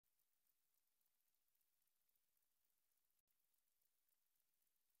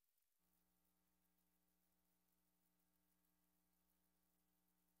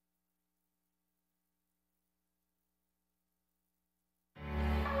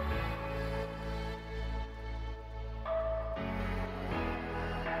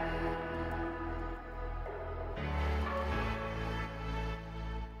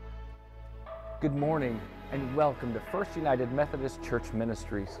Good morning and welcome to First United Methodist Church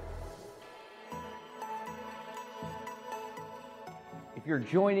Ministries. If you're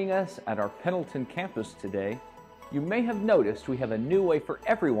joining us at our Pendleton campus today, you may have noticed we have a new way for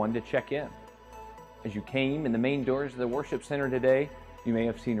everyone to check in. As you came in the main doors of the worship center today, you may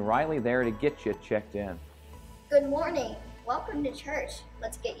have seen Riley there to get you checked in. Good morning. Welcome to church.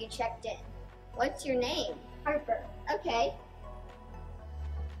 Let's get you checked in. What's your name? Harper. Okay.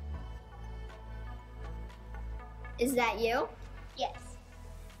 Is that you? Yes.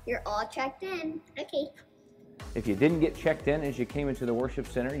 You're all checked in. Okay. If you didn't get checked in as you came into the worship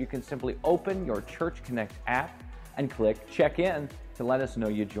center, you can simply open your Church Connect app and click Check In to let us know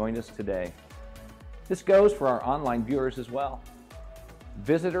you joined us today. This goes for our online viewers as well.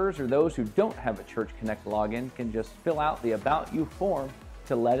 Visitors or those who don't have a Church Connect login can just fill out the About You form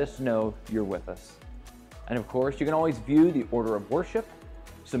to let us know you're with us. And of course, you can always view the order of worship,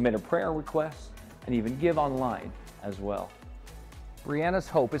 submit a prayer request, and even give online as well. Brianna's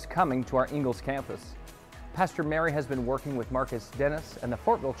Hope is coming to our Ingalls campus. Pastor Mary has been working with Marcus Dennis and the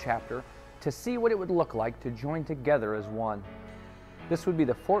Fortville chapter to see what it would look like to join together as one. This would be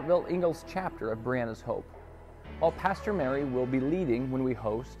the Fortville Ingalls chapter of Brianna's Hope. While Pastor Mary will be leading when we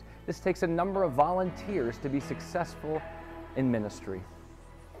host, this takes a number of volunteers to be successful in ministry.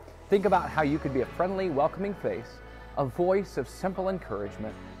 Think about how you could be a friendly, welcoming face, a voice of simple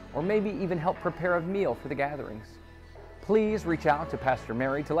encouragement, or maybe even help prepare a meal for the gatherings. Please reach out to Pastor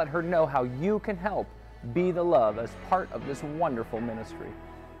Mary to let her know how you can help be the love as part of this wonderful ministry.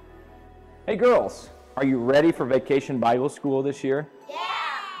 Hey girls, are you ready for Vacation Bible School this year? Yeah!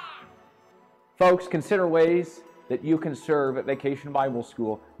 Folks, consider ways that you can serve at Vacation Bible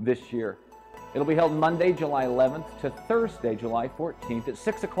School this year. It'll be held Monday, July 11th to Thursday, July 14th at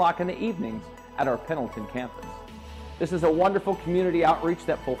 6 o'clock in the evenings at our Pendleton campus. This is a wonderful community outreach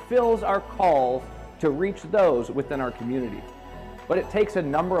that fulfills our calls to reach those within our community. But it takes a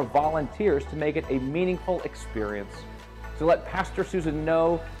number of volunteers to make it a meaningful experience. So let Pastor Susan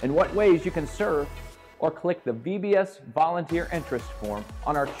know in what ways you can serve, or click the VBS volunteer interest form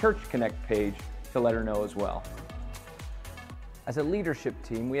on our Church Connect page to let her know as well. As a leadership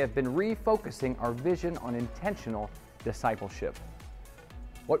team, we have been refocusing our vision on intentional discipleship.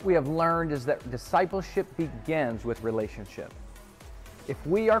 What we have learned is that discipleship begins with relationship. If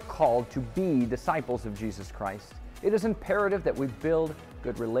we are called to be disciples of Jesus Christ, it is imperative that we build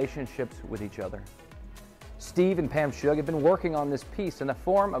good relationships with each other. Steve and Pam Shug have been working on this piece in the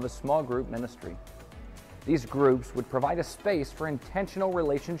form of a small group ministry. These groups would provide a space for intentional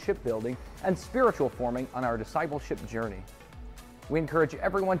relationship building and spiritual forming on our discipleship journey. We encourage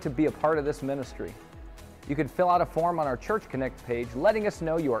everyone to be a part of this ministry. You can fill out a form on our Church Connect page letting us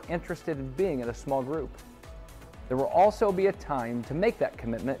know you are interested in being in a small group. There will also be a time to make that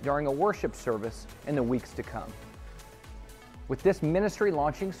commitment during a worship service in the weeks to come. With this ministry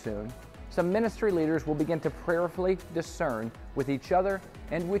launching soon, some ministry leaders will begin to prayerfully discern with each other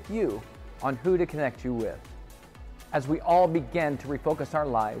and with you on who to connect you with. As we all begin to refocus our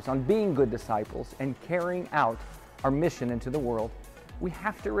lives on being good disciples and carrying out our mission into the world, we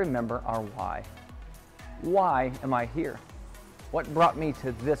have to remember our why. Why am I here? What brought me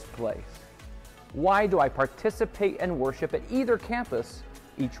to this place? Why do I participate and worship at either campus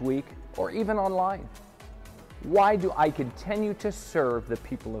each week or even online? Why do I continue to serve the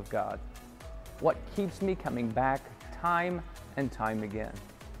people of God? What keeps me coming back time and time again?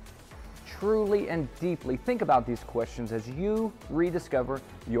 Truly and deeply think about these questions as you rediscover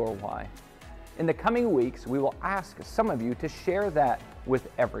your why. In the coming weeks, we will ask some of you to share that with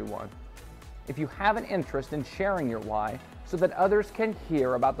everyone. If you have an interest in sharing your why so that others can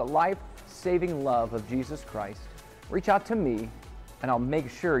hear about the life-saving love of Jesus Christ, reach out to me and I'll make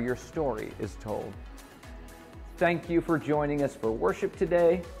sure your story is told. Thank you for joining us for worship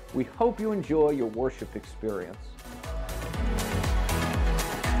today. We hope you enjoy your worship experience.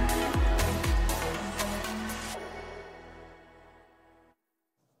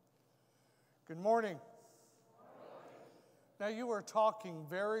 Good morning. Now, you were talking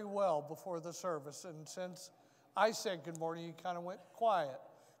very well before the service, and since I said good morning, you kind of went quiet.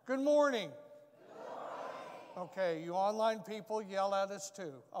 Good morning. Good morning. Okay, you online people, yell at us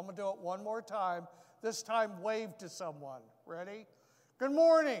too. I'm going to do it one more time. This time, wave to someone. Ready? Good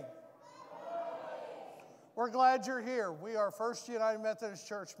morning. Good morning. We're glad you're here. We are First United Methodist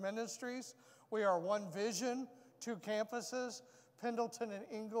Church Ministries. We are one vision, two campuses, Pendleton and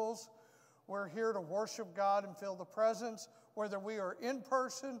Ingalls. We're here to worship God and feel the presence, whether we are in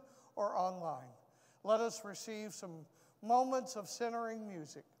person or online. Let us receive some moments of centering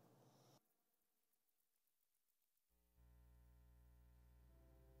music.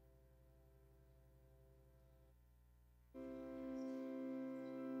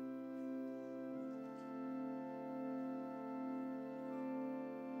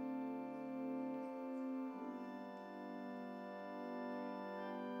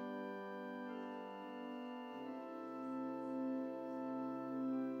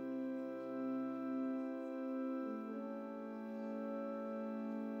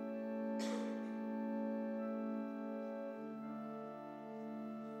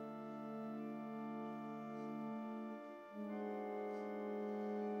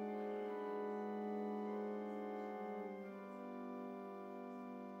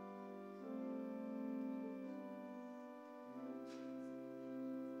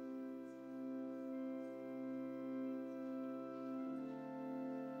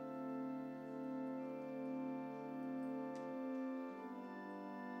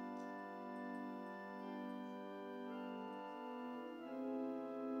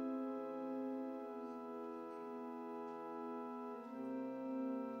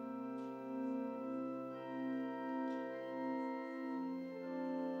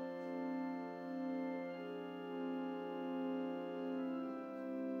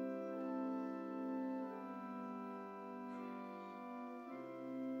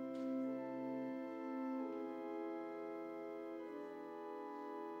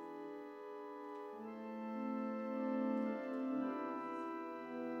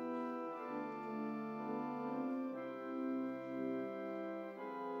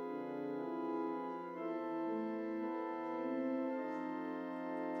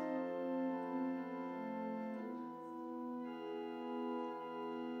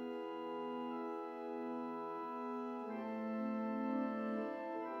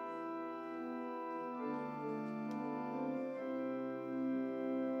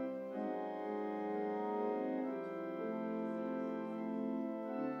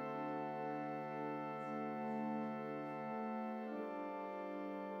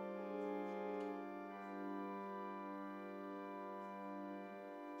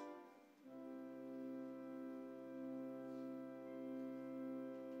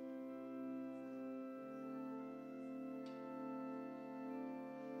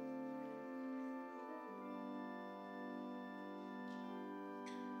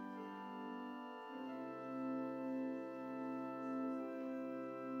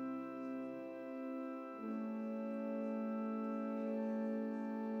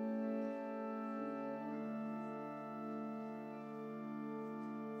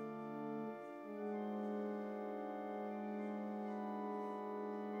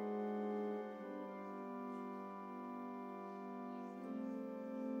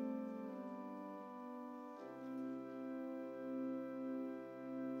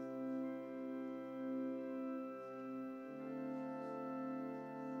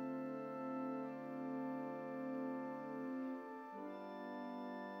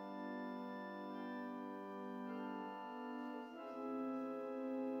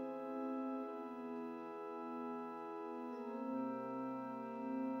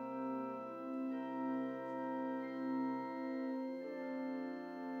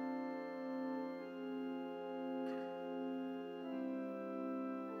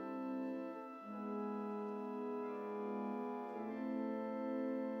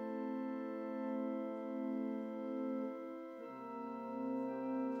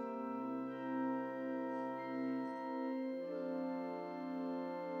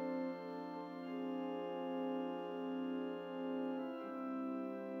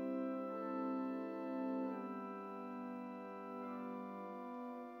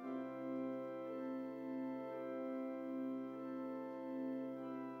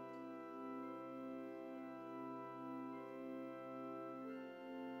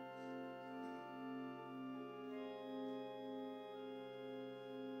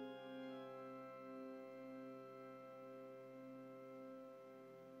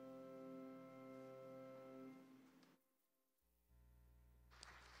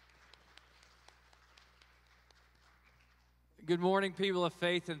 Good morning, people of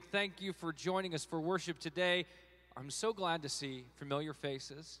faith, and thank you for joining us for worship today. I'm so glad to see familiar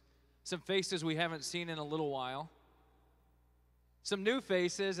faces, some faces we haven't seen in a little while, some new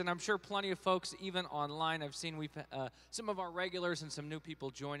faces, and I'm sure plenty of folks even online. I've seen some of our regulars and some new people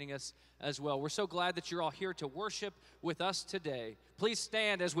joining us as well. We're so glad that you're all here to worship with us today. Please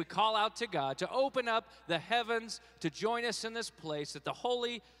stand as we call out to God to open up the heavens, to join us in this place, that the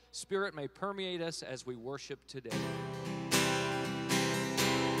Holy Spirit may permeate us as we worship today.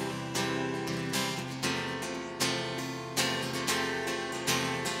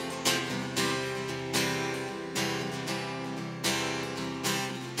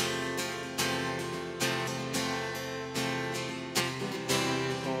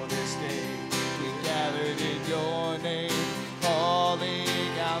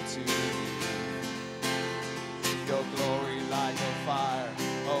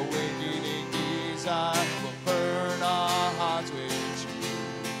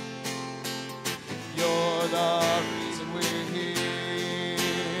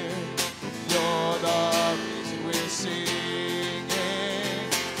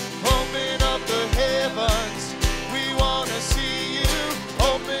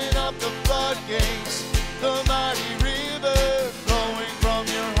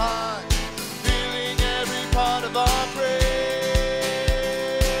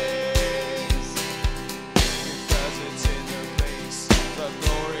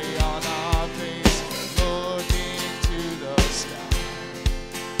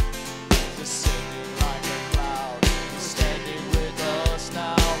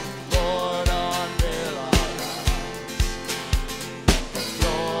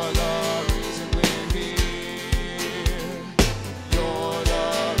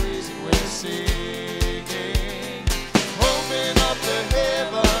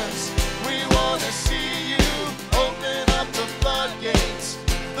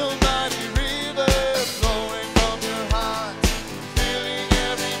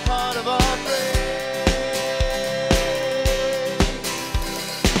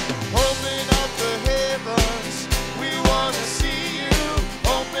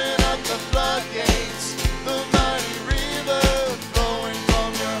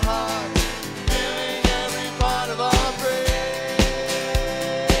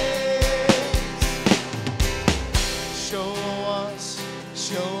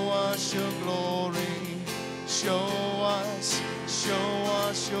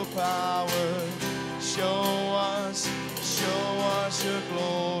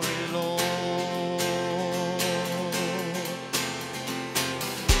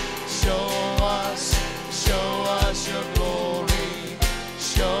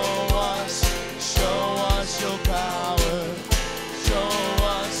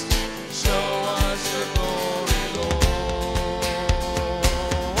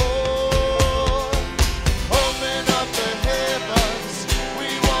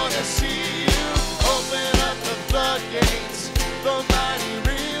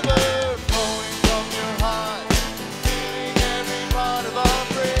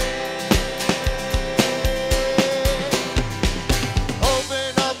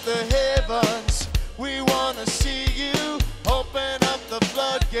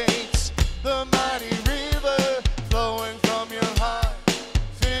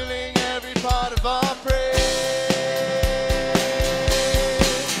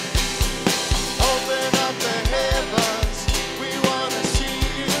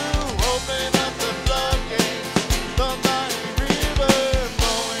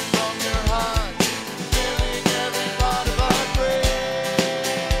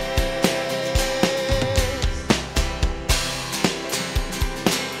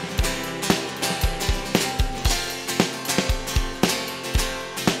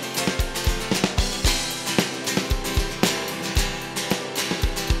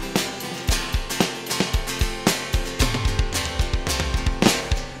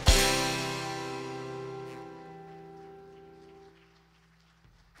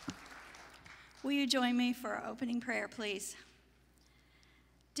 Will you join me for our opening prayer, please?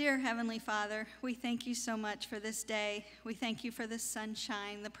 Dear Heavenly Father, we thank you so much for this day. We thank you for the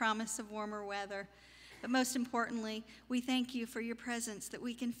sunshine, the promise of warmer weather. But most importantly, we thank you for your presence that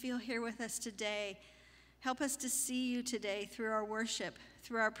we can feel here with us today. Help us to see you today through our worship,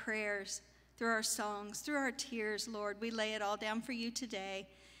 through our prayers, through our songs, through our tears, Lord. We lay it all down for you today,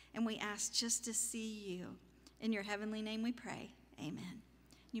 and we ask just to see you. In your heavenly name we pray. Amen.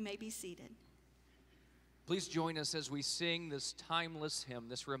 You may be seated. Please join us as we sing this timeless hymn,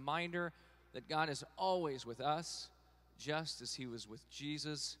 this reminder that God is always with us, just as he was with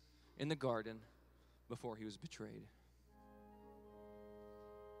Jesus in the garden before he was betrayed.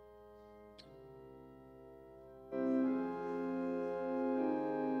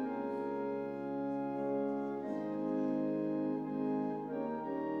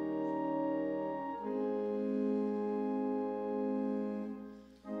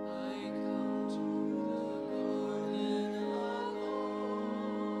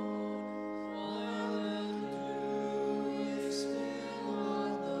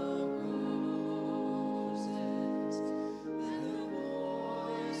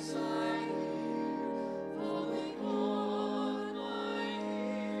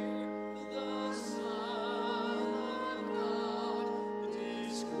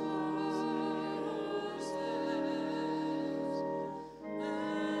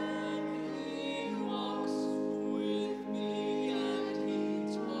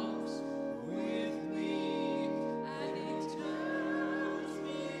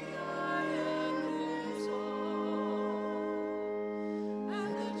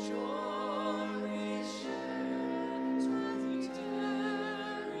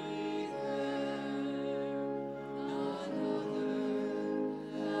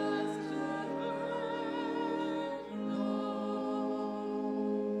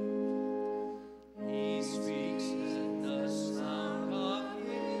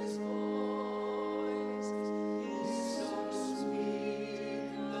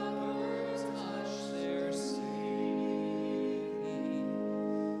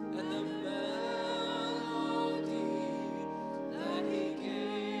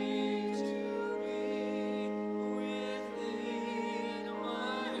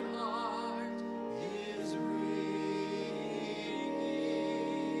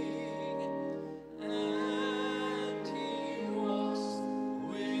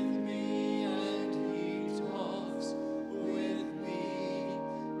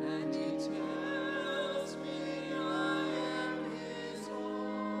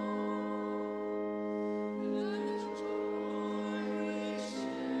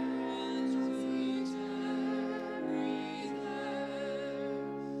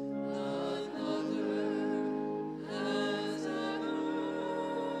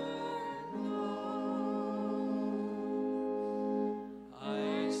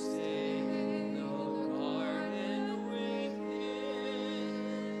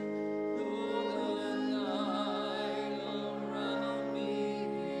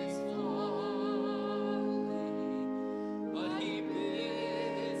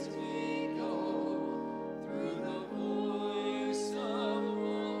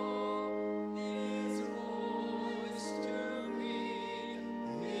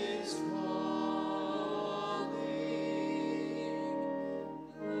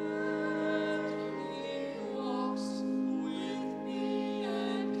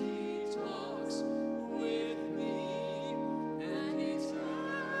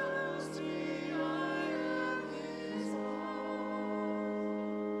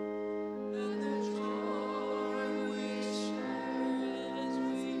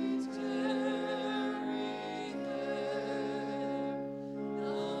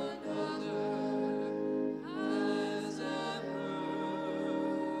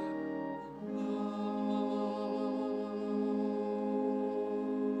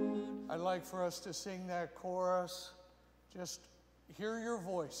 I'd like for us to sing that chorus. Just hear your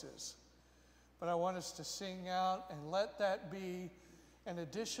voices. But I want us to sing out and let that be an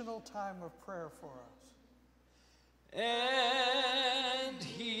additional time of prayer for us. And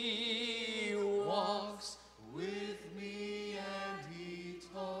he walks with me, and he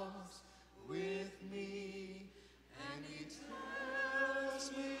talks with me, and he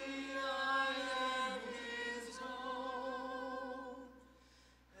tells me I am his own,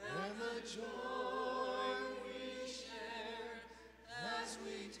 and the joy we share as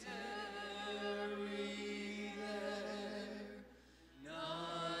we tarry there,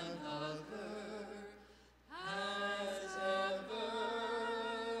 none other has ever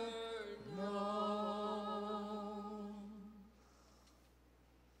known.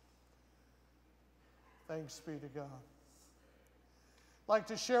 Thanks be to God. I'd like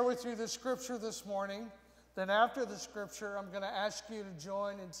to share with you the scripture this morning. Then after the scripture, I'm going to ask you to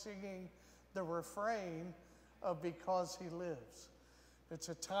join in singing the refrain of Because He Lives. It's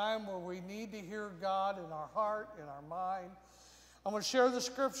a time where we need to hear God in our heart, in our mind. I'm going to share the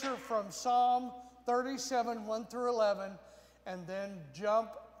scripture from Psalm 37, 1 through 11, and then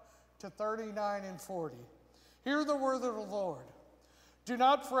jump to 39 and 40. Hear the word of the Lord. Do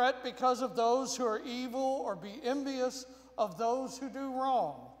not fret because of those who are evil, or be envious of those who do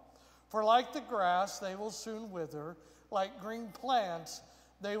wrong. For like the grass, they will soon wither. Like green plants,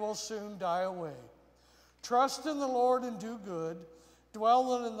 they will soon die away. Trust in the Lord and do good.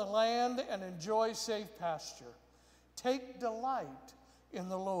 Dwell in the land and enjoy safe pasture. Take delight in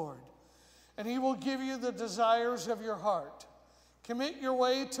the Lord, and He will give you the desires of your heart. Commit your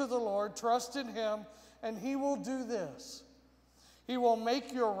way to the Lord. Trust in Him, and He will do this. He will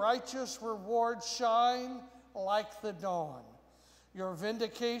make your righteous reward shine like the dawn, your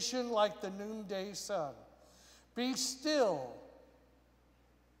vindication like the noonday sun. Be still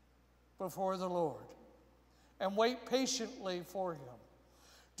before the Lord and wait patiently for Him.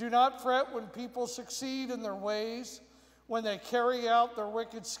 Do not fret when people succeed in their ways, when they carry out their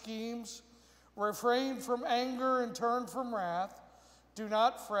wicked schemes. Refrain from anger and turn from wrath. Do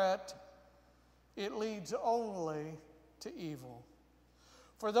not fret. It leads only to evil.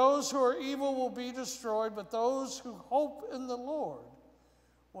 For those who are evil will be destroyed, but those who hope in the Lord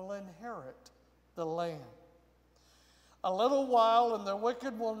will inherit the land. A little while, and the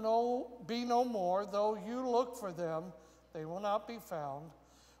wicked will be no more. Though you look for them, they will not be found.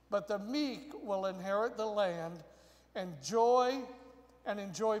 But the meek will inherit the land and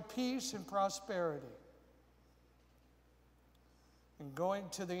enjoy peace and prosperity. And going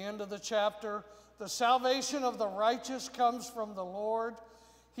to the end of the chapter, the salvation of the righteous comes from the Lord.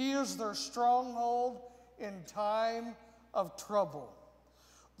 He is their stronghold in time of trouble.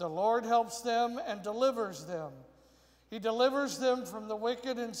 The Lord helps them and delivers them. He delivers them from the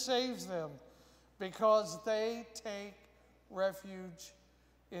wicked and saves them because they take refuge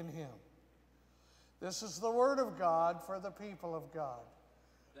in Him. This is the word of God for the people of God.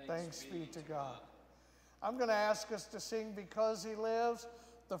 Thanks be to God. I'm going to ask us to sing Because He Lives,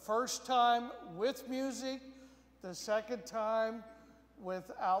 the first time with music, the second time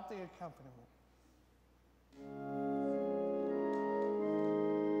without the accompaniment.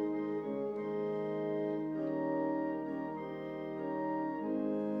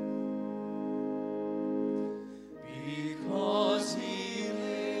 Because He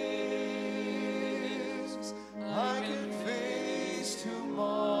lives, I can face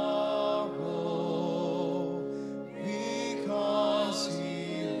tomorrow. Because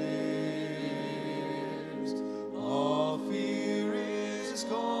He lives, all fear is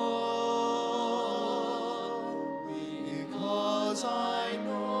gone. Because I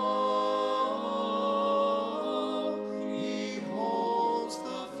know He holds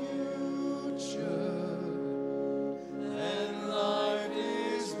the future. And life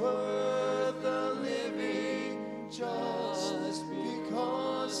is worth the living just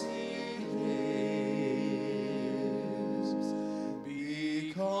because He lives.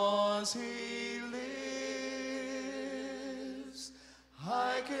 Because He lives,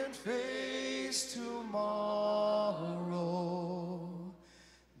 I can face tomorrow.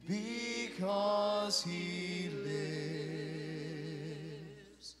 Because He lives,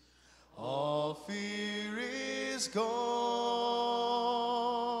 all fear is gone.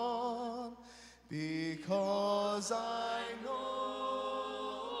 Because I know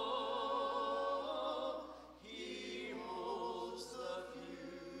He holds the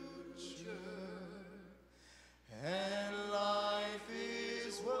future, and life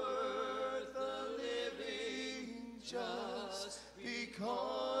is worth the living just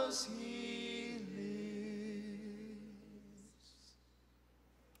because He lives.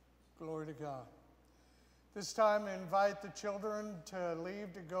 Glory God. This time, invite the children to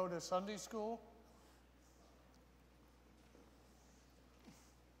leave to go to Sunday school.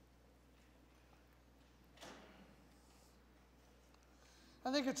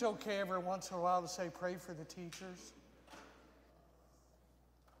 I think it's okay every once in a while to say, pray for the teachers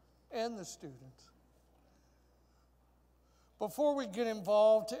and the students. Before we get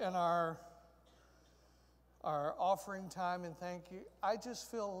involved in our offering time and thank you, I just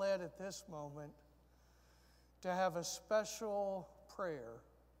feel led at this moment to have a special prayer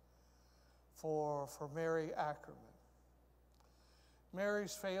for Mary Ackerman.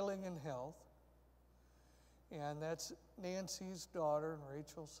 Mary's failing in health, and that's Nancy's daughter and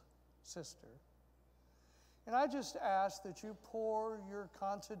Rachel's sister. And I just ask that you pour your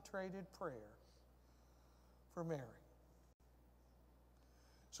concentrated prayer for Mary.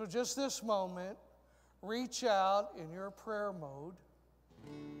 So just this moment, reach out in your prayer mode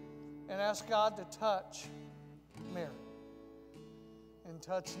and ask God to touch Mary and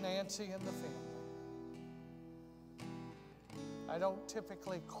touch Nancy and the family. I don't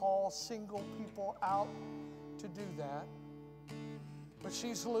typically call single people out to do that, but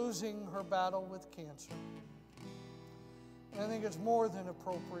she's losing her battle with cancer. And I think it's more than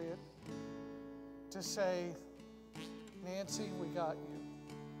appropriate to say, Nancy, we got you.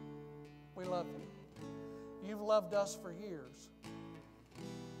 We love you. You've loved us for years,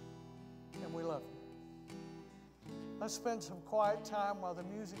 and we love you. Let's spend some quiet time while the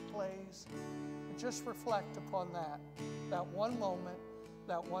music plays and just reflect upon that one moment,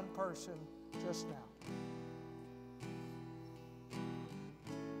 that one person just now.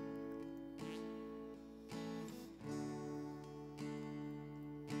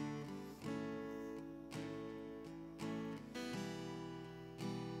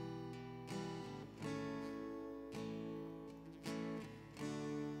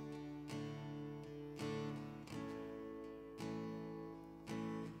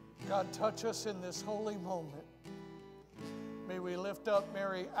 God, touch us in this holy moment. May we lift up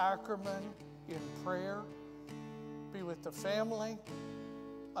Mary Ackerman in prayer. Be with the family.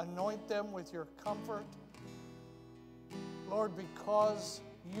 Anoint them with your comfort. Lord, because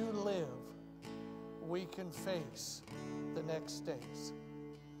you live, we can face the next days.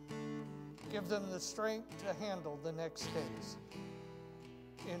 Give them the strength to handle the next days.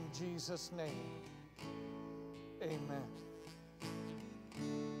 In Jesus' name, amen.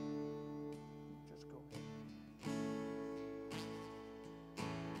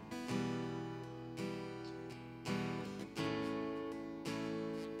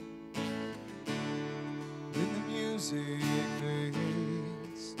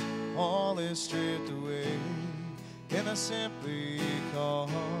 Fades, all is stripped away, and I simply call,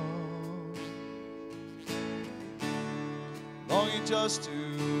 longing just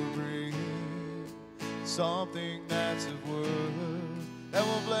to bring something that's of worth that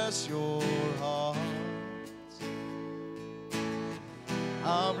will bless your heart.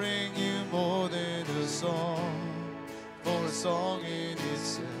 I'll bring you more than a song, for a song in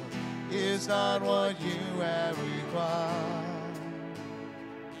itself is not what you have required.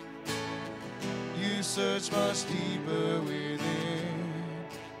 You search much deeper within,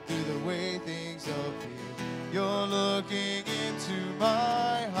 through the way things appear. You're looking into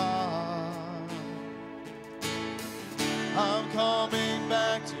my heart. I'm coming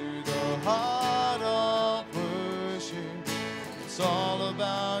back to the heart of worship. It's all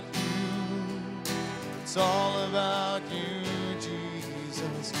about you. It's all about you,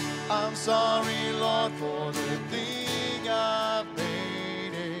 Jesus. I'm sorry, Lord, for the thing I've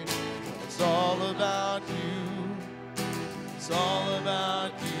made it. It's all about you. It's all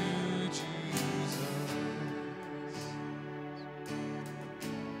about you, Jesus.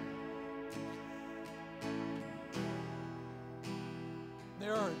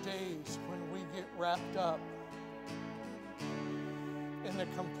 There are days when we get wrapped up in the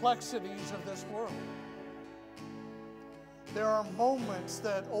complexities of this world. There are moments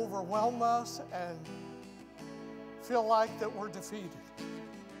that overwhelm us and feel like that we're defeated.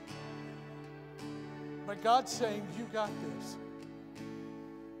 But God's saying, you got this,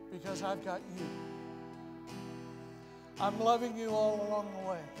 because I've got you. I'm loving you all along the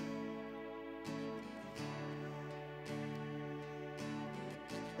way.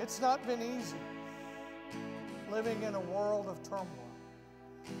 It's not been easy living in a world of turmoil,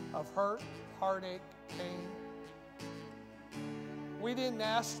 of hurt, heartache, pain. We didn't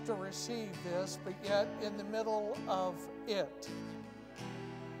ask to receive this, but yet in the middle of it,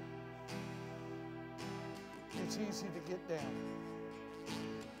 it's easy to get down.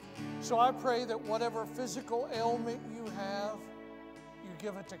 So I pray that whatever physical ailment you have, you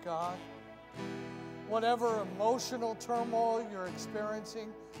give it to God. Whatever emotional turmoil you're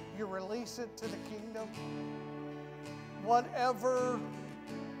experiencing, you release it to the kingdom. Whatever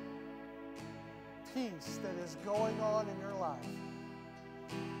peace that is going on in your life,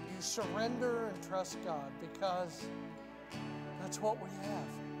 you surrender and trust God, because that's what we have.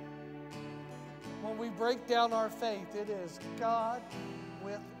 When we break down our faith, it is God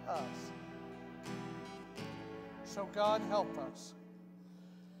with us. So God, help us.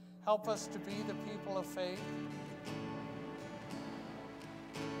 Help us to be the people of faith.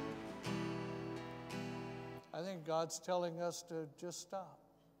 I think God's telling us to just stop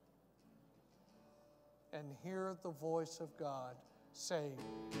and hear the voice of God saying,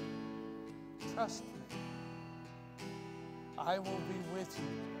 trust me. I will be with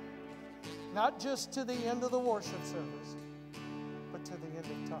you. Not just to the end of the worship service, but to the end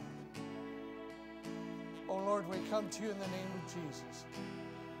of time. Oh Lord, we come to you in the name of Jesus,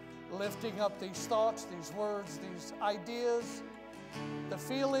 lifting up these thoughts, these words, these ideas, the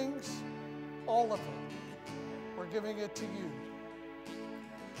feelings, all of it. We're giving it to you,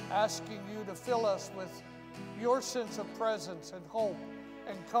 asking you to fill us with your sense of presence and hope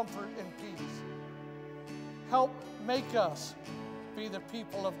and comfort and peace. Help make us be the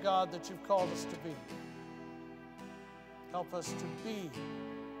people of God that you've called us to be. Help us to be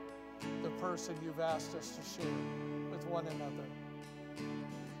the person you've asked us to share with one another.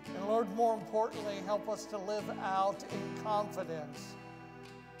 And Lord, more importantly, help us to live out in confidence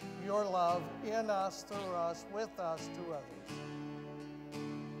your love in us, through us, with us, to others.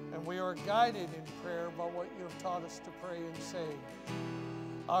 And we are guided in prayer by what you have taught us to pray and say.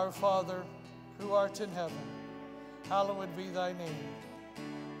 Our Father, who art in heaven, hallowed be thy name.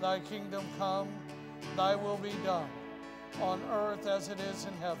 Thy kingdom come, thy will be done, on earth as it is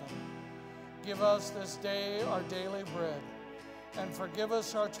in heaven. Give us this day our daily bread, and forgive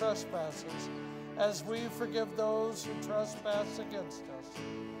us our trespasses, as we forgive those who trespass against us.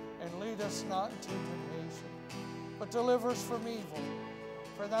 And lead us not into temptation, but deliver us from evil.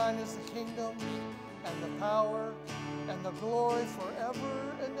 For thine is the kingdom, and the power, and the glory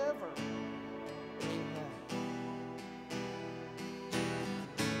forever and ever. Amen.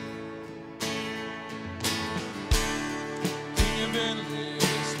 You've been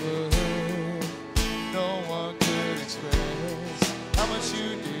this word, no one could express how much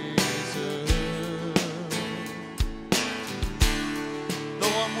you deserve. The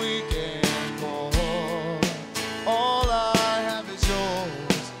one we can call, all I have is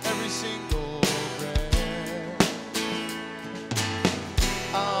yours, every single breath.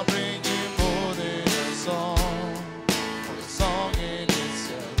 I'll bring you more than a song, for the song in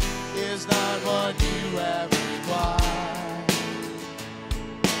itself is not what you have required.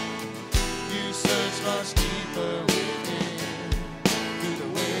 You search much deeper within, through the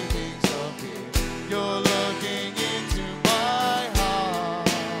way things appear. You're looking into my heart.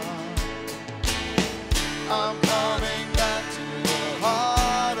 I'm coming back to the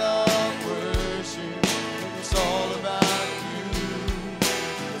heart of worship. It's all about you.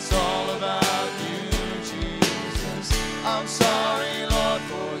 It's all about you, Jesus. I'm sorry, Lord,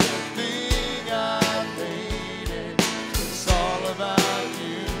 for the thing I've made it. It's all about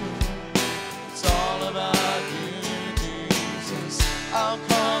you. It's all about you, Jesus. I'm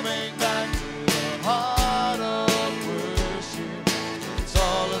coming back to the heart of worship. It's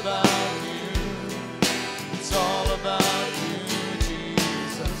all about you. It's all about you,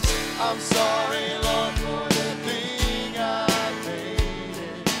 Jesus. I'm sorry, Lord, for the thing I made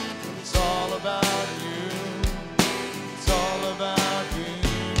it. It's all about you. It's all about you,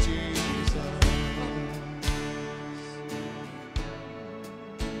 Jesus.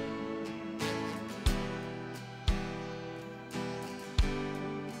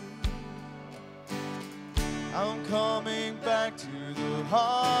 I'm coming back to the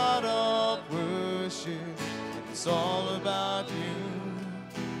heart of worship. It's all about you.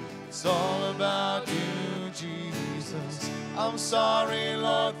 It's all about you, Jesus. I'm sorry,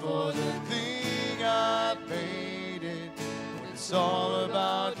 Lord, for the thing I made it. It's all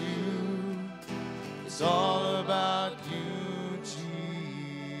about you. It's all about you,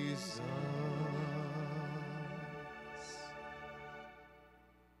 Jesus.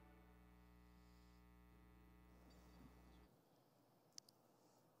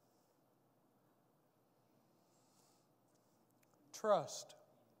 Trust.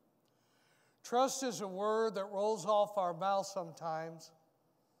 Trust is a word that rolls off our mouth sometimes,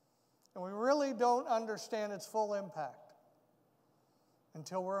 and we really don't understand its full impact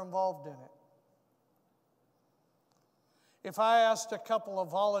until we're involved in it. If I asked a couple of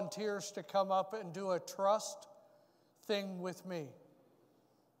volunteers to come up and do a trust thing with me,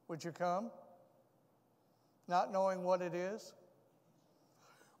 would you come? not knowing what it is?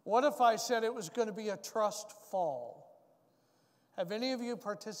 What if I said it was going to be a trust fall? Have any of you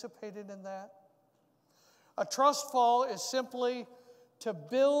participated in that? A trust fall is simply to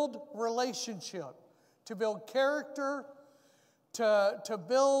build relationship, to build character, to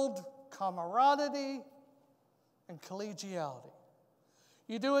build camaraderie and collegiality.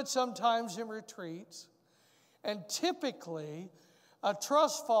 You do it sometimes in retreats, and typically a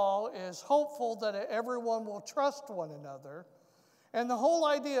trust fall is hopeful that everyone will trust one another. And the whole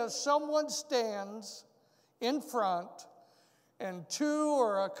idea is someone stands in front and two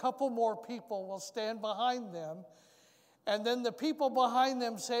or a couple more people will stand behind them. And then the people behind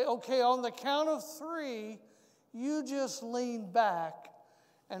them say, okay, on the count of 3, you just lean back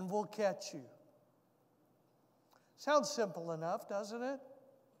and we'll catch you. Sounds simple enough, doesn't it?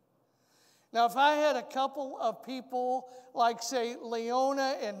 Now, if I had a couple of people like, say,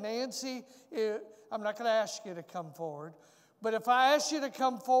 Leona and Nancy, I'm not going to ask you to come forward, but if I asked you to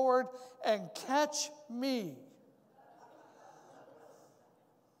come forward and catch me,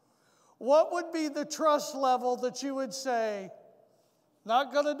 what would be the trust level that you would say,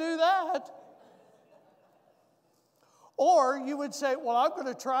 not going to do that? Or you would say, well, I'm going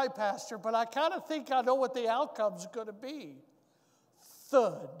to try, Pastor, but I kind of think I know what the outcome's going to be.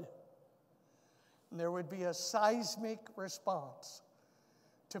 Thud. And there would be a seismic response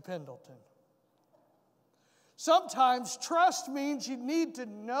to Pendleton. Sometimes trust means you need to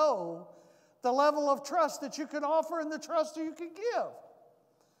know the level of trust that you can offer and the trust that you can give.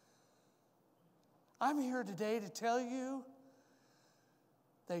 I'm here today to tell you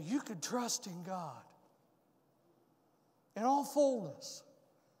that you can trust in God in all fullness.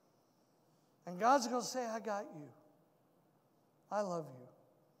 And God's going to say, I got you. I love you.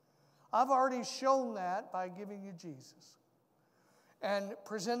 I've already shown that by giving you Jesus and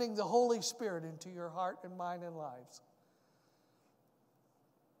presenting the Holy Spirit into your heart and mind and lives.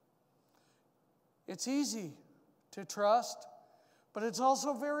 It's easy to trust, but it's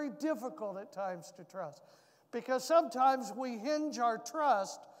also very difficult at times to trust, because sometimes we hinge our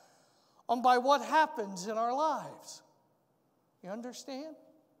trust on by what happens in our lives. You understand?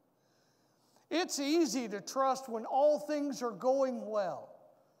 It's easy to trust when all things are going well.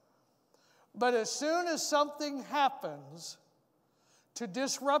 But as soon as something happens to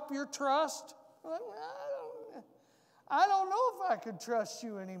disrupt your trust, I don't know if I can trust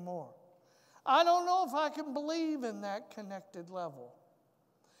you anymore. I don't know if I can believe in that connected level.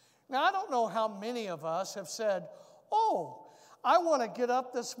 Now, I don't know how many of us have said, oh, I want to get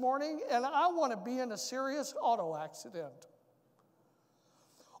up this morning and I want to be in a serious auto accident.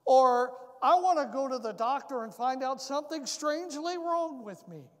 Or I want to go to the doctor and find out something strangely wrong with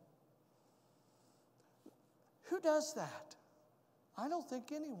me. Who does that? I don't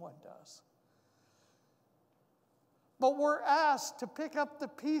think anyone does. But we're asked to pick up the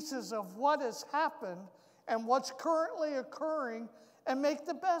pieces of what has happened and what's currently occurring and make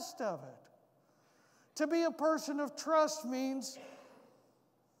the best of it. To be a person of trust means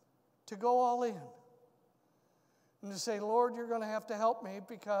to go all in and to say, Lord, you're going to have to help me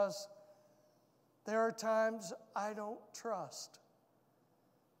because there are times I don't trust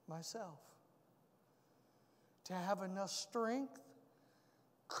myself. To have enough strength,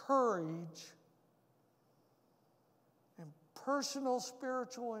 courage, and personal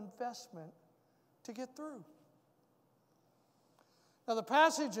spiritual investment to get through. Now, the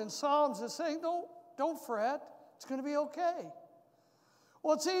passage in Psalms is saying, don't fret, it's going to be okay.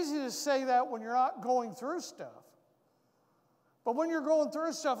 Well, it's easy to say that when you're not going through stuff. But when you're going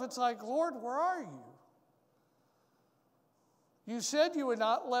through stuff, it's like, Lord, where are you? You said you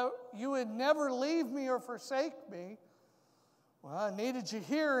would never leave me or forsake me. Well, I needed you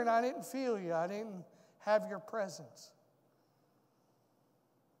here and I didn't feel you. I didn't have your presence.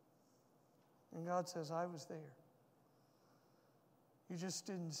 And God says, I was there. You just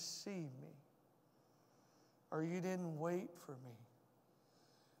didn't see me. Or you didn't wait for me.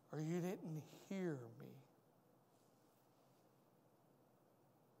 Or you didn't hear me.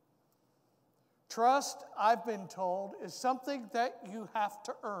 Trust, I've been told, is something that you have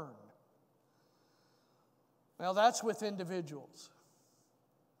to earn. Now, that's with individuals.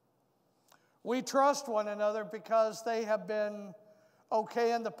 We trust one another because they have been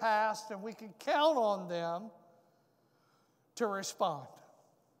okay in the past and we can count on them to respond.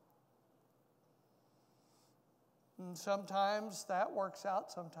 And sometimes that works out,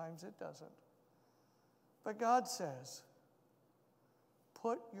 sometimes it doesn't. But God says,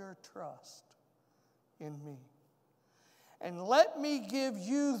 put your trust in me. And let me give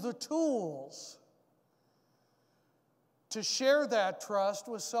you the tools to share that trust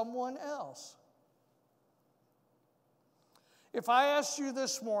with someone else. If I asked you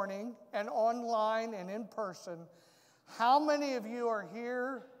this morning, and online and in person, how many of you are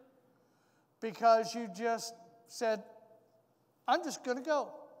here because you just said, I'm just going to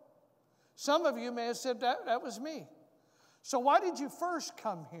go? Some of you may have said, that was me. So why did you first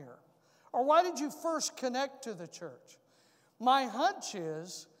come here? Or why did you first connect to the church? My hunch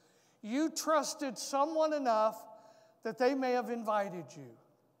is you trusted someone enough that they may have invited you.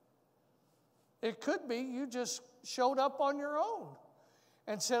 It could be you just showed up on your own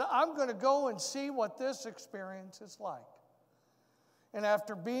and said, I'm going to go and see what this experience is like. And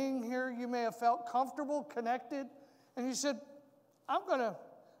after being here, you may have felt comfortable, connected, and you said, I'm going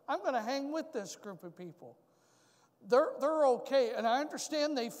to hang with this group of people. They're okay, and I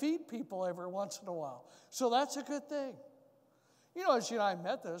understand they feed people every once in a while, so that's a good thing. You know, as you and I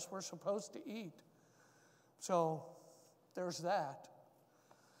met this, we're supposed to eat. So there's that.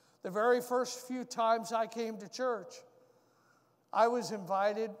 The very first few times I came to church, I was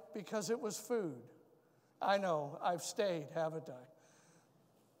invited because it was food. I know, I've stayed, haven't I?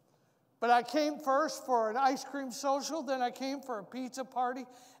 But I came first for an ice cream social, then I came for a pizza party,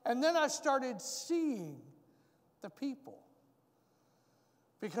 and then I started seeing the people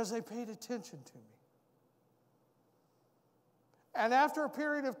because they paid attention to me. And after a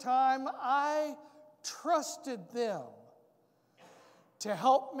period of time, I trusted them to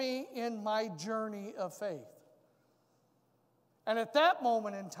help me in my journey of faith. And at that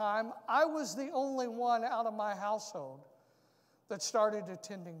moment in time, I was the only one out of my household that started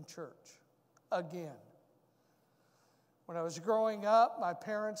attending church again. When I was growing up, my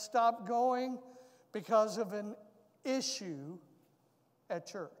parents stopped going because of an issue at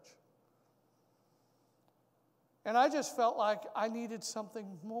church. And I just felt like I needed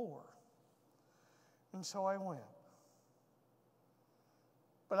something more. And so I went.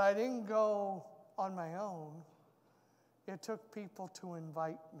 But I didn't go on my own. It took people to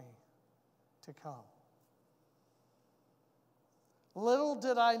invite me to come. Little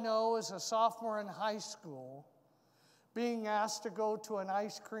did I know as a sophomore in high school, being asked to go to an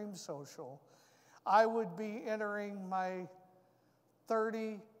ice cream social, I would be entering my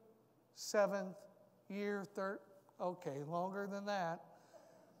 37th year, longer than that,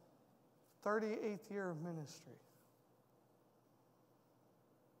 38th year of ministry.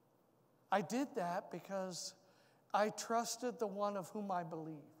 I did that because I trusted the one of whom I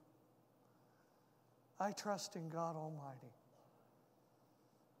believe. I trust in God Almighty,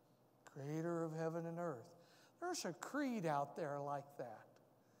 creator of heaven and earth. There's a creed out there like that.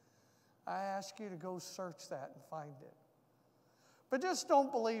 I ask you to go search that and find it. But just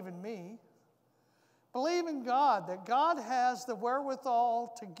don't believe in me. Believe in God, that God has the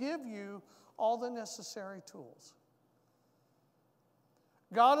wherewithal to give you all the necessary tools.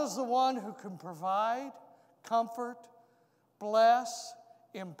 God is the one who can provide, comfort, bless,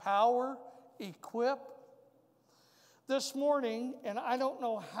 empower, equip. This morning, and I don't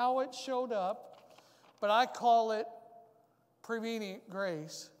know how it showed up, but I call it prevenient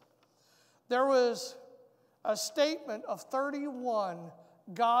grace. There was a statement of 31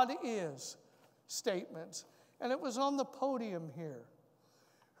 God is statements, and it was on the podium here.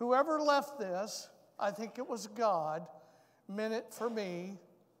 Whoever left this, I think it was God, meant it for me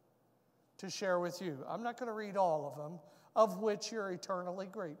to share with you. I'm not going to read all of them, of which you're eternally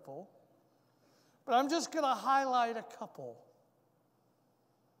grateful, but I'm just going to highlight a couple.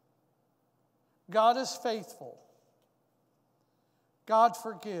 God is faithful. God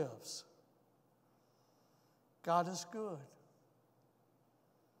forgives. God is good.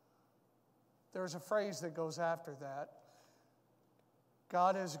 There's a phrase that goes after that.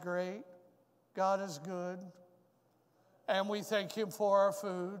 God is great. God is good. And we thank Him for our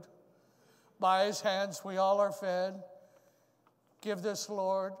food. By His hands we all are fed. Give this,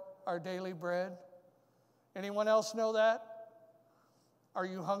 Lord, our daily bread. Anyone else know that? Are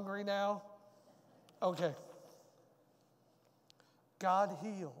you hungry now? Okay. God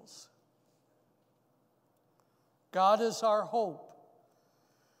heals. God is our hope.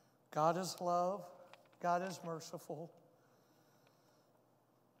 God is love. God is merciful.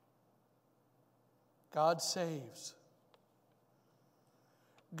 God saves.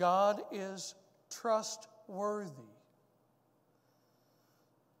 God is trustworthy.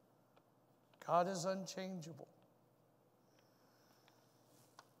 God is unchangeable.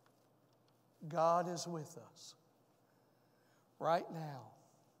 God is with us right now.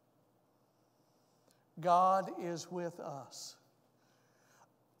 God is with us.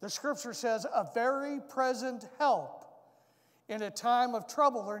 The scripture says, a very present help in a time of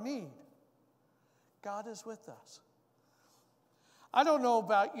trouble or need. God is with us. I don't know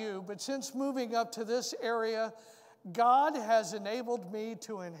about you, but since moving up to this area God has enabled me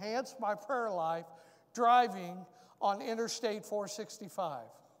to enhance my prayer life driving on Interstate 465.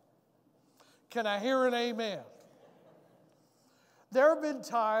 Can I hear an amen? There have been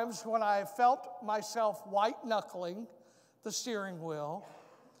times when I have felt myself white-knuckling the steering wheel,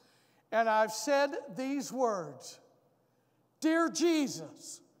 and I've said these words, "Dear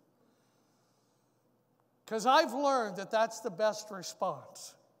Jesus," because I've learned that that's the best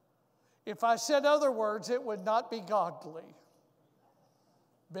response. If I said other words, it would not be godly.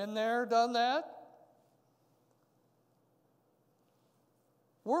 Been there, done that?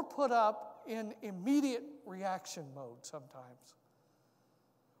 We're put up in immediate reaction mode sometimes.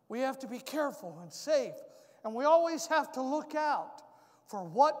 We have to be careful and safe, and we always have to look out for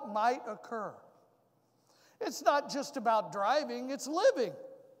what might occur. It's not just about driving, it's living.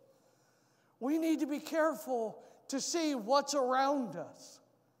 We need to be careful to see what's around us.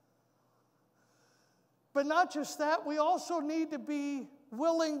 But not just that, we also need to be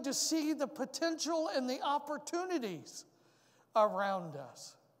willing to see the potential and the opportunities around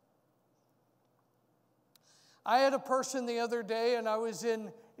us. I had a person the other day, and I was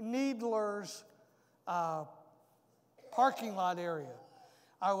in Needler's parking lot area.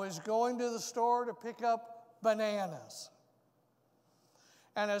 I was going to the store to pick up bananas.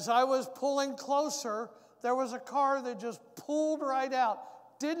 And as I was pulling closer, there was a car that just pulled right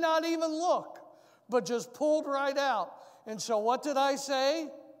out. Did not even look, but just pulled right out. And so what did I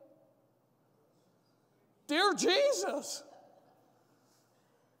say? "Dear Jesus."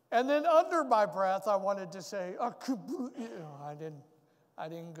 And then under my breath, I wanted to say, I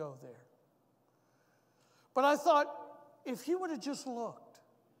didn't go there. But I thought, if you would have just looked,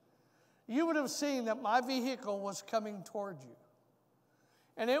 you would have seen that my vehicle was coming toward you.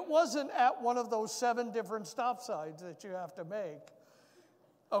 And it wasn't at one of those 7 different stop signs that you have to make.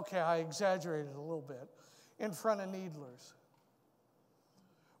 Okay, I exaggerated a little bit. In front of Needler's.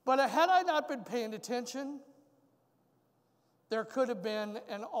 But had I not been paying attention, there could have been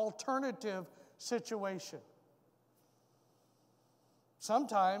an alternative situation.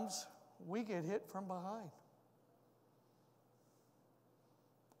 Sometimes we get hit from behind.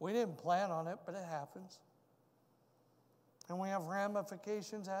 We didn't plan on it, but it happens. And we have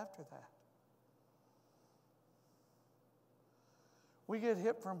ramifications after that. We get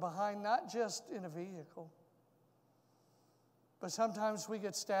hit from behind, not just in a vehicle, but sometimes we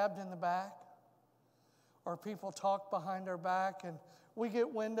get stabbed in the back, or people talk behind our back, and we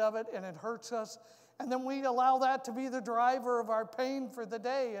get wind of it, and it hurts us, and then we allow that to be the driver of our pain for the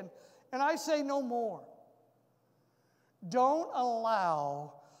day. And I say no more. Don't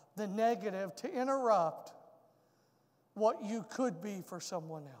allow the negative to interrupt what you could be for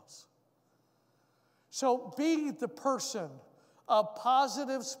someone else. So be the person of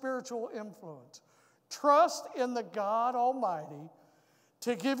positive spiritual influence. Trust in the God Almighty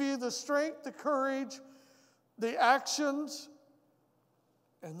to give you the strength, the courage, the actions,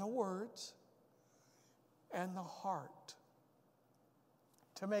 and the words, and the heart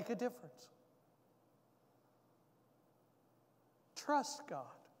to make a difference. Trust God.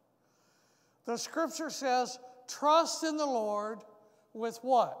 The scripture says, trust in the Lord with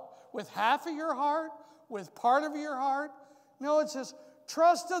what? With half of your heart? With part of your heart? No, it says,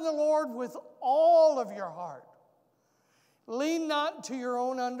 trust in the Lord with all of your heart. Lean not to your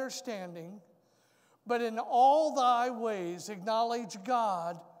own understanding, but in all thy ways acknowledge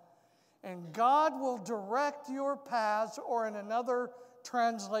God, and God will direct your paths, or in another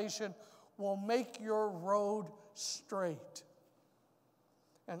translation, will make your road straight.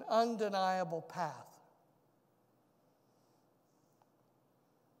 An undeniable path.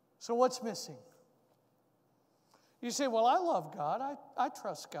 So what's missing? You say, well, I love God. I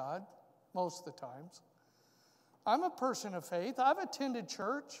trust God most of the times. I'm a person of faith. I've attended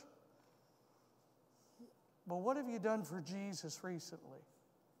church. But what have you done for Jesus recently?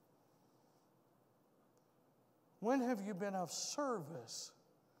 When have you been of service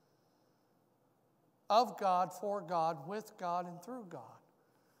of God, for God, with God, and through God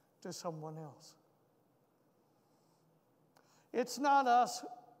to someone else? It's not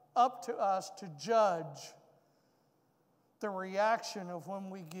up to us to judge the reaction of when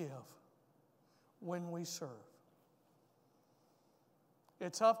we give, when we serve.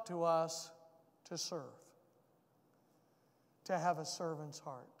 It's up to us to serve, to have a servant's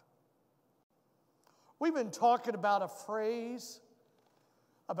heart. We've been talking about a phrase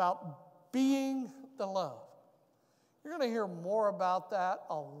about being the love. You're going to hear more about that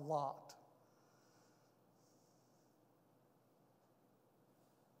a lot.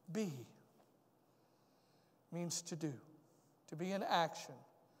 Be means to do, to be in action.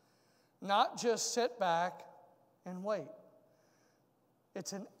 Not just sit back and wait.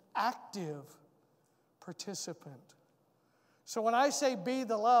 It's an active participant. So when I say be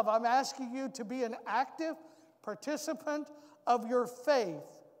the love, I'm asking you to be an active participant of your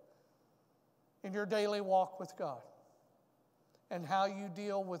faith in your daily walk with God and how you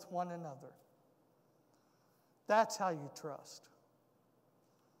deal with one another. That's how you trust.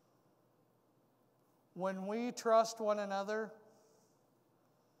 When we trust one another,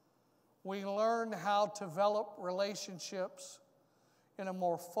 we learn how to develop relationships in a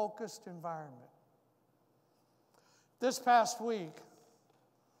more focused environment. This past week,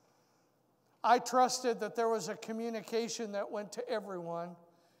 I trusted that there was a communication that went to everyone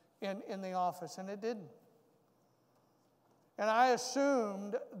in the office, and it didn't. And I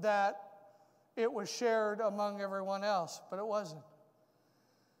assumed that it was shared among everyone else, but it wasn't.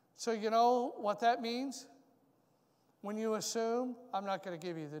 So you know what that means? When you assume, I'm not going to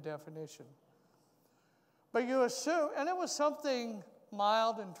give you the definition, but you assume, and it was something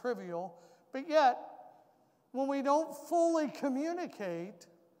mild and trivial, but yet, when we don't fully communicate,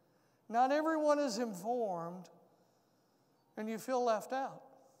 not everyone is informed, and you feel left out.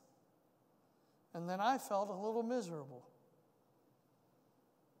 And then I felt a little miserable.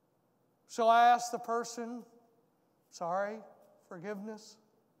 So I asked the person, sorry, forgiveness.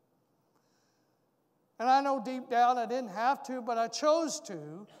 And I know deep down I didn't have to, but I chose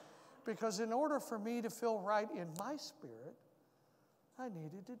to, because in order for me to feel right in my spirit, I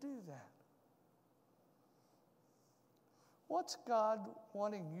needed to do that. What's God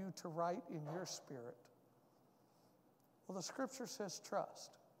wanting you to write in your spirit? Well, the scripture says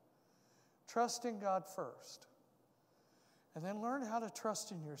trust. Trust in God first. And then learn how to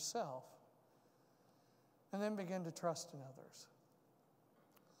trust in yourself. And then begin to trust in others.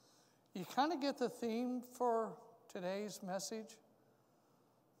 You kind of get the theme for today's message?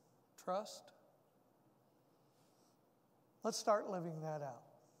 Trust. Let's start living that out.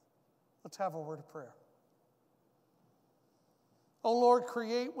 Let's have a word of prayer. Oh Lord,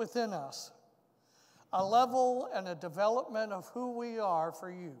 create within us a level and a development of who we are for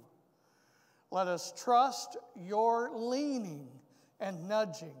you. Let us trust your leaning and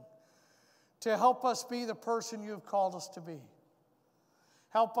nudging to help us be the person you have called us to be.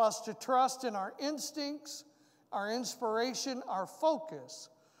 Help us to trust in our instincts, our inspiration, our focus,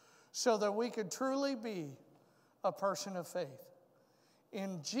 so that we could truly be a person of faith.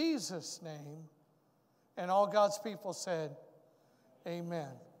 In Jesus' name, and all God's people said, amen.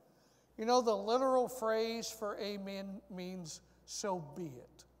 You know, the literal phrase for amen means so be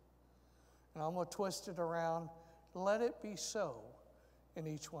it. And I'm going to twist it around. Let it be so in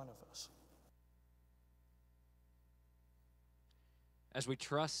each one of us. As we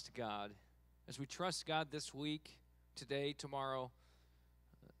trust God this week, today, tomorrow,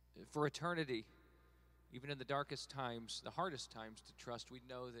 for eternity, even in the darkest times, the hardest times to trust, we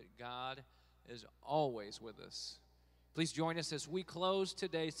know that God is always with us. Please join us as we close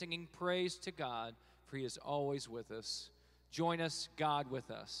today singing praise to God, for He is always with us. Join us, God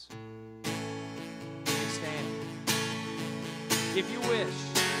with us. Please stand. If you wish,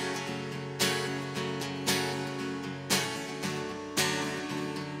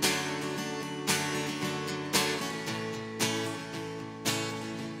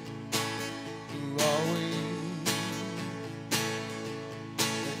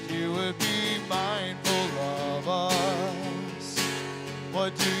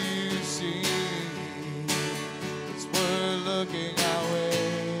 what do you see? It's worth looking our way.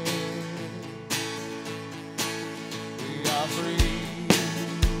 We are free,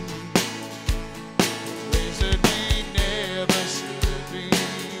 ways that we never should be.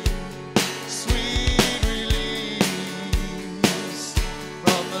 Sweet release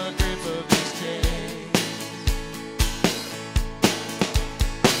from the grip of these chains.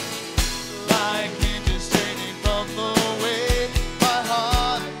 Like him just straining from the way. My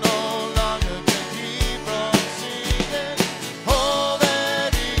heart knows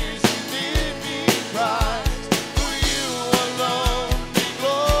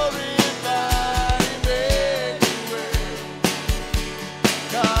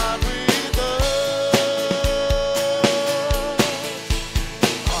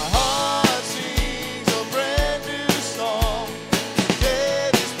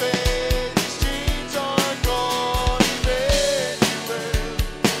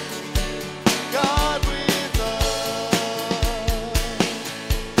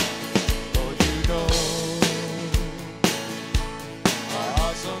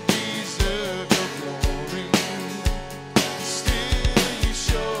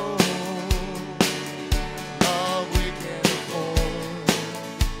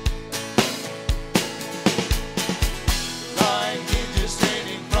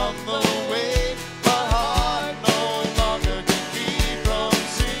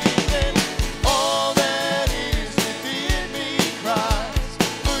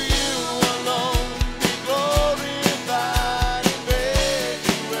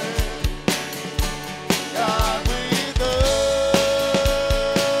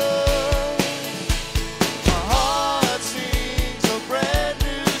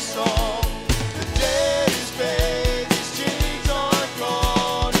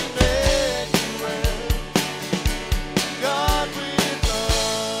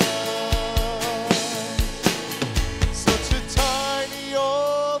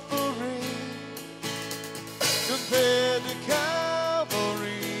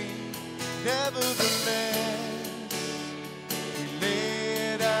Nevertheless, we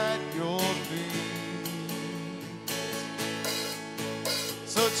lay it at your feet.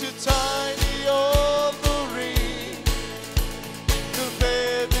 Such a tiny offering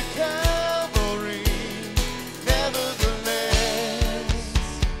compared to Calvary. Nevertheless,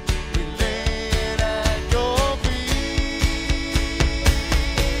 we lay it at your feet.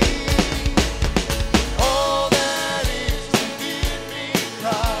 All that is within me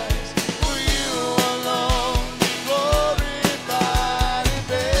cries, for you alone be glorified,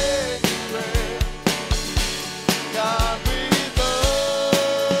 Emmanuel, God with us.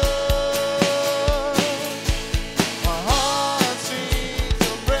 My heart sings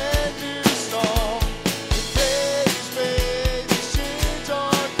a brand new song. The day is made, the chains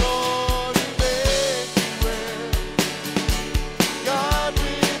are gone, Emmanuel, God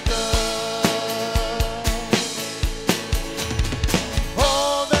with us.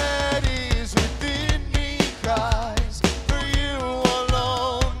 All that is within me cries, for you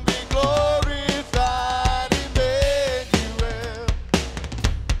alone be glorified, Emmanuel,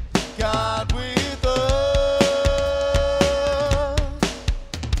 God with us.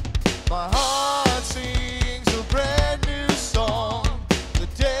 My heart sings a brand new song. The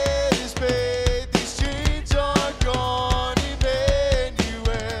dead is paid, these chains are gone,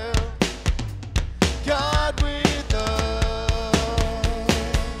 Emmanuel, God with us.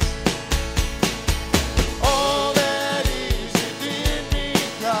 All that is within me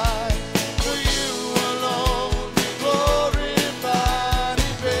cries, for you alone be glorified,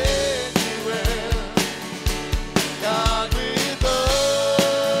 Emmanuel, God with us.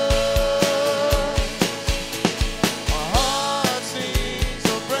 My heart sings a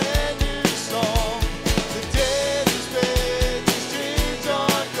brand new song. The dead is paid, these chains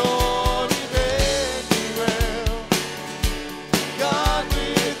are gone, Emmanuel, God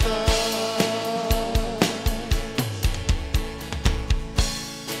with us.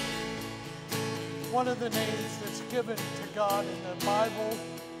 One of the names that's given to God in the Bible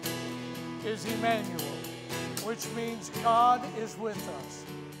is Emmanuel, which means God is with us.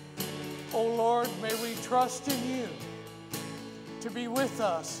 Oh Lord, may we trust in you to be with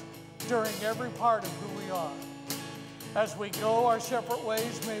us during every part of who we are. As we go our separate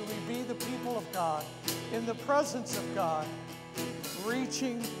ways, may we be the people of God, in the presence of God,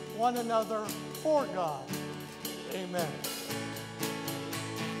 reaching one another for God. Amen.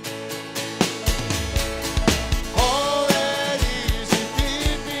 All that is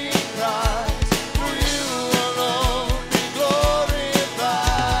within me cries, for you alone be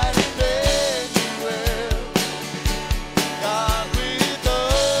glorified, Emmanuel, God with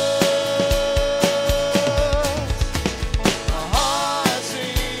us. My heart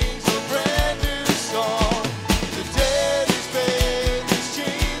sings a brand new song. The dead is paid, these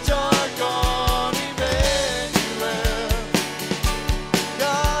chains are gone, Emmanuel,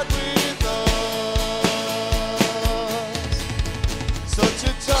 God with us. Such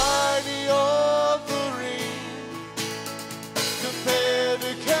a tiny offering compared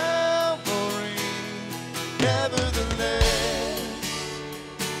to Calvary. Nevertheless,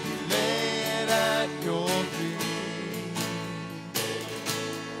 we lay it at your feet.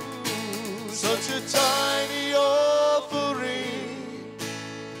 Such a tiny offering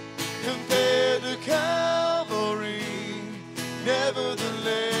compared